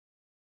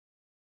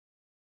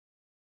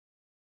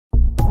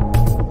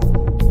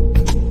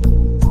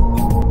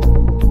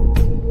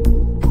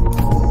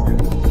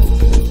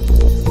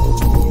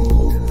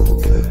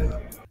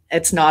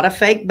It's not a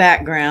fake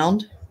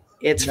background.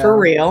 It's for No,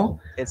 real.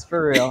 it's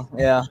for real.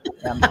 Yeah,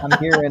 I'm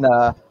here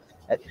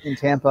in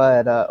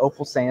Tampa at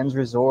Opal Sands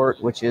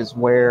Resort, which is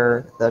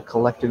where the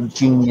Collective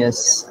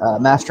Genius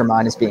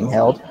Mastermind is being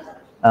held.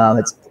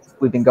 It's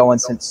We've been going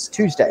since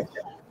Tuesday.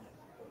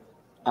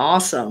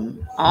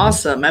 Awesome.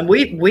 Awesome. And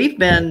we've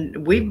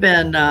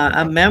been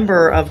a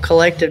member of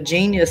Collective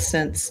Genius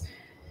since,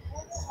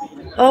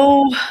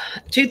 oh,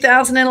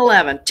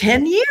 2011.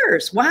 10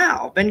 years.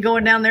 Wow. Been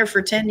going down there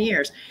for 10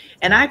 years.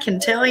 And I can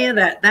tell you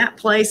that that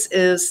place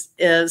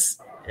is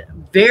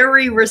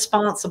very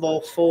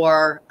responsible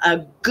for a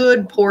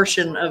good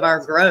portion of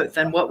our growth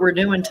and what we're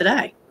doing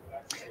today.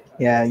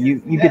 Yeah, you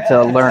get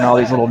to learn all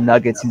these little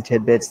nuggets and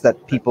tidbits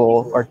that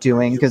people are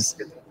doing because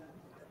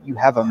you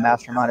have a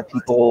mastermind of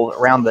people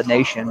around the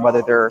nation,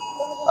 whether they're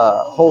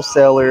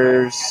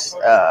wholesalers,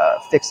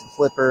 fix and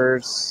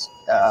flippers.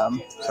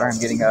 Sorry, I'm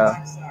getting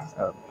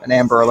an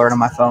Amber Alert on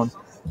my phone.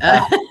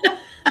 Uh,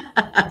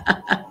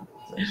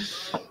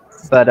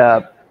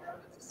 but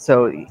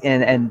so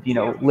and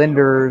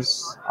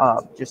lenders,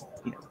 just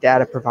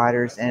data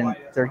providers, and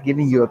they're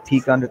giving you a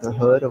peek under the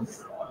hood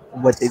of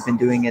what they've been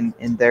doing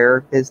in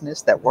their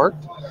business that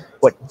worked,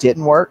 what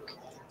didn't work.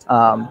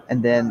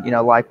 And then,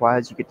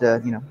 likewise, you get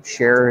to,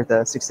 share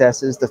the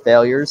successes, the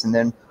failures, and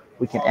then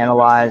we can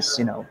analyze,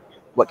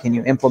 what can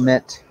you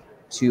implement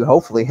to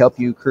hopefully help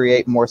you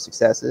create more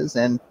successes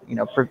and,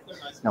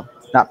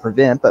 not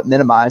prevent, but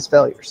minimize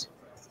failures.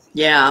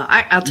 Yeah,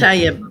 I'll tell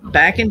you,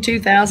 back in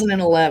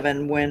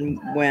 2011,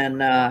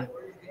 when I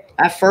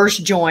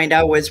first joined,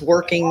 I was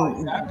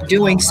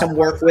doing some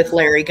work with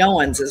Larry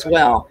Goins as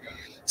well.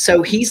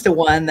 So he's the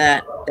one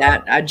that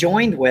I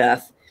joined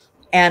with.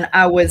 And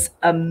I was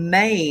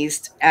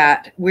amazed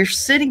we're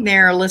sitting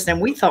there listening.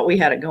 We thought we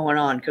had it going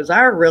on because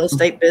our real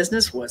estate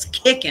business was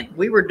kicking.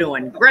 We were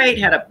doing great,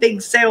 had a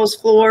big sales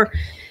floor,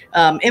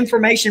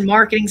 information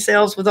marketing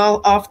sales was all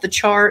off the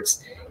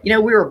charts. We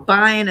were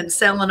buying and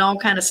selling all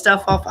kind of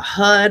stuff off of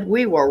HUD.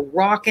 We were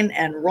rocking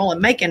and rolling,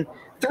 making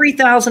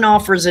 3,000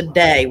 offers a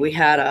day. We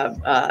had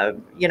a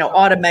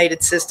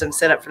automated system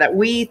set up for that.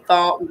 We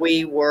thought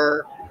we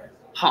were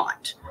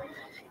hot.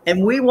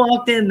 And we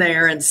walked in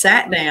there and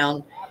sat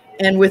down.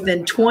 And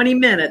within 20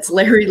 minutes,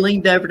 Larry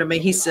leaned over to me.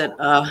 He said,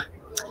 I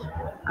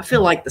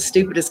feel like the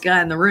stupidest guy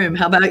in the room.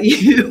 How about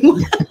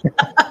you?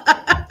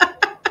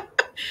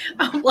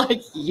 I'm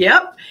like,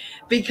 yep.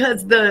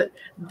 Because the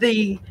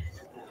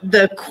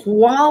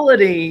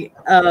quality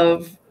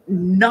of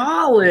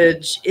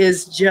knowledge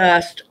is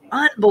just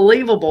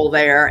unbelievable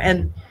there.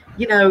 And,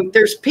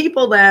 there's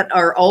people that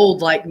are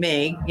old like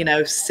me,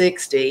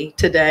 60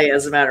 today,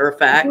 as a matter of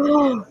fact.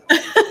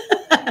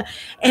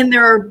 And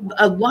there are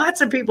lots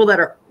of people that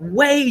are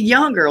way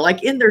younger,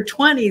 like in their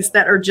 20s,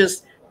 that are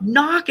just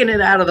knocking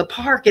it out of the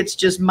park. It's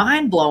just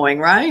mind blowing,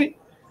 right?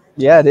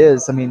 Yeah, it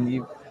is. I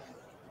mean,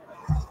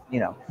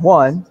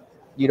 one,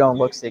 you don't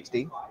look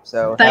 60.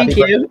 So thank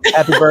you.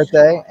 Happy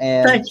birthday.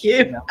 And thank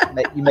you.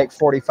 You make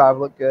 45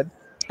 look good.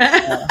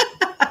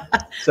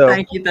 So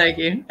thank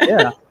you.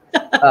 Yeah.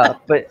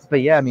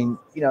 But yeah, I mean,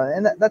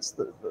 and that's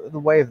the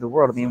way of the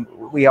world. I mean,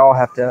 we all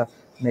have to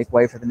make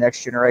way for the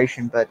next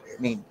generation, but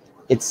I mean,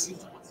 it's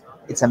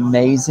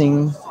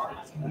amazing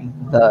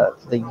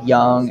the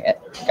young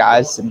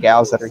guys and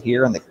gals that are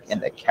here and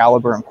the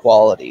caliber and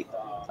quality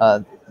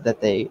that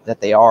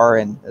they are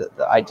and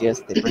the ideas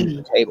that they bring to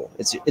the table.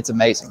 It's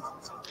amazing.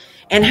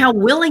 And how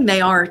willing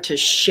they are to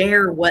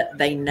share what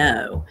they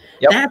know.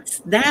 Yep.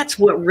 That's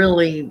what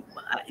really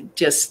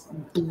just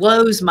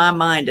blows my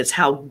mind, is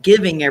how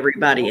giving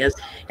everybody is.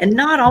 And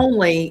not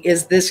only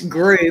is this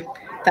group,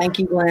 thank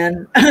you,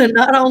 Glenn,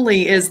 not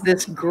only is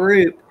this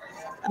group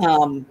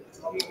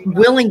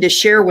willing to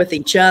share with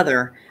each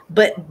other,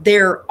 but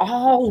they're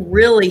all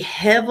really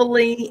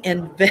heavily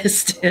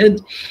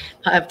invested.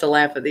 I have to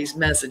laugh at these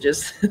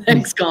messages.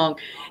 Thanks, Gong.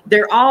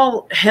 They're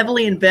all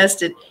heavily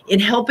invested in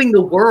helping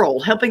the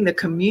world, helping the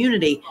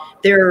community.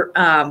 They're,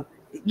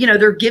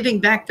 they're giving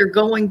back. They're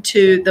going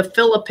to the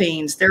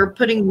Philippines. They're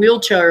putting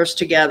wheelchairs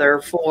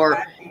together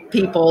for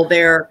people.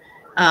 They're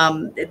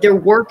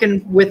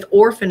working with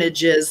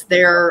orphanages.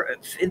 They're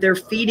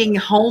feeding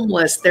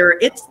homeless.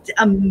 It's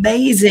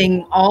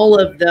amazing. All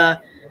of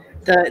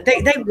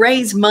they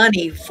raise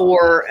money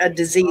for a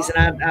disease,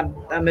 and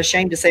I'm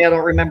ashamed to say I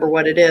don't remember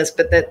what it is,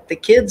 but that the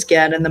kids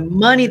get, and the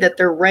money that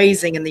they're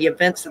raising and the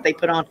events that they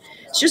put on.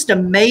 It's just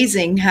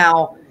amazing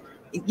how,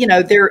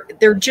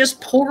 they're just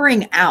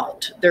pouring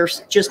out. They're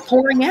just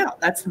pouring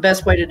out. That's the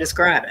best way to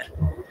describe it.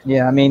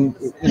 Yeah, I mean,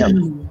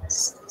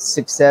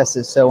 success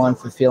is so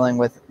unfulfilling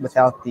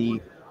without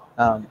the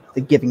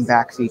giving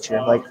back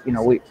feature. Like,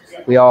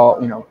 we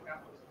all,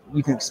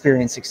 you can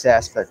experience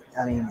success, but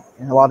I mean,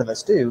 and a lot of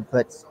us do,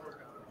 but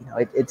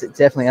it's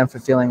definitely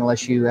unfulfilling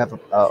unless you have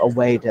a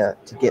way to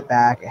get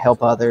back,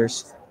 help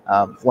others.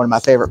 One of my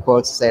favorite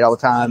quotes, I say it all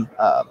the time,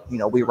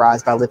 we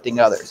rise by lifting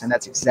others. And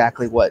that's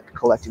exactly what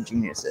Collective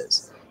Genius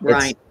is.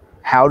 Right. It's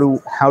how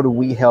do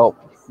we help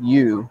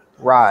you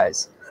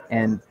rise?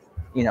 And,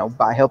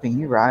 by helping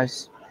you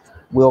rise,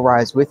 we'll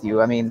rise with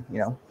you. I mean,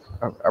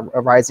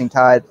 a rising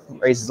tide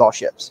raises all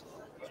ships.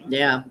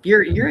 Yeah,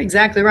 you're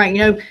exactly right.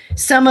 You know,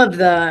 some of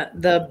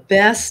the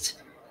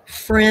best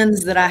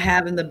friends that I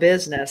have in the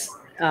business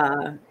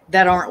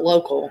that aren't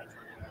local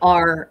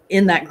are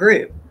in that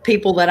group.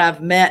 People that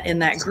I've met in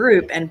that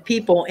group, and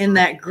people in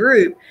that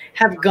group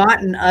have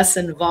gotten us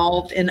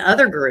involved in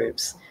other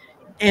groups,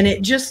 and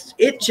it just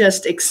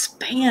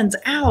expands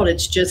out.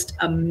 It's just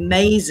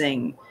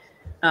amazing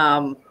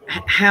how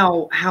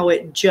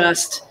it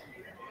just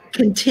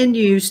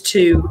continues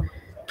to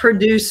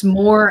produce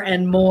more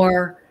and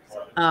more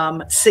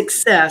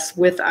success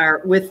with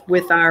our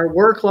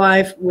work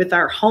life, with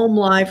our home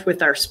life,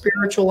 with our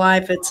spiritual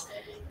life.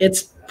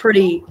 It's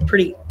pretty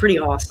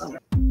awesome.